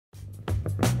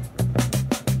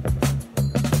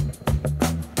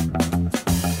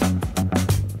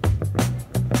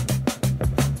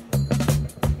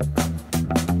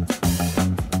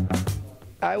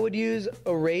I would use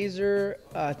a razor,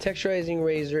 texturizing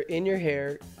razor in your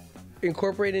hair,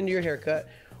 incorporate into your haircut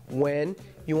when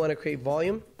you want to create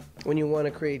volume, when you want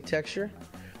to create texture,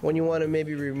 when you want to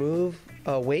maybe remove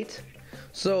weight.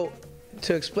 So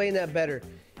to explain that better,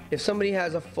 if somebody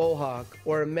has a faux hawk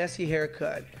or a messy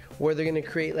haircut where they're going to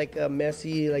create like a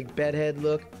messy like bedhead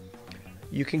look,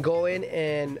 you can go in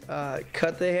and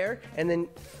cut the hair and then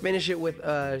finish it with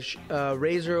a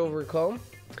razor over comb,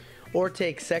 or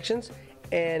take sections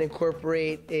and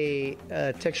incorporate a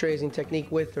texturizing technique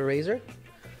with the razor.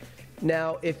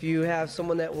 Now, if you have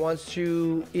someone that wants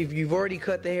to, if you've already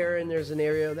cut the hair and there's an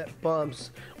area that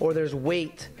bumps or there's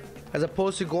weight, as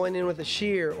opposed to going in with a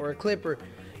shear or a clipper,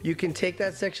 you can take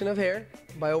that section of hair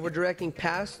by over directing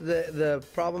past the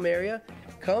problem area,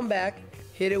 come back,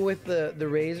 hit it with the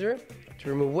razor to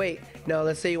remove weight. Now,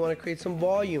 let's say you want to create some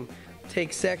volume.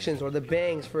 Take sections, or the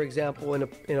bangs, for example,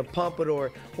 in a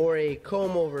pompadour or a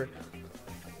comb over.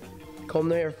 Comb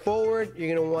the hair forward.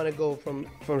 You're gonna want to go from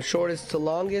shortest to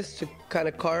longest to kind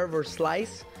of carve or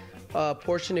slice a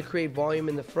portion to create volume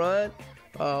in the front.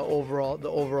 The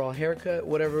overall haircut,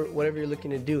 whatever you're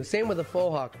looking to do. Same with a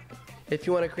faux hawk. If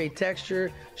you want to create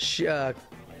texture,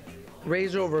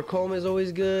 razor over comb is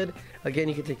always good. Again,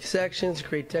 you can take sections to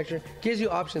create texture. Gives you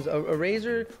options. A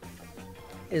razor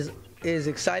is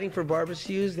exciting for barbers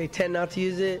to use. They tend not to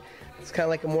use it. It's kind of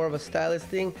like more of a stylist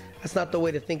thing. That's not the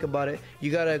way to think about it.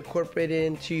 You got to incorporate it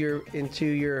into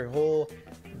your whole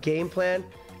game plan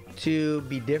to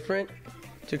be different,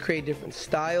 to create different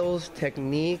styles,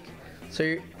 technique.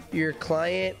 So your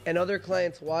client and other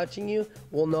clients watching you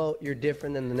will know you're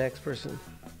different than the next person.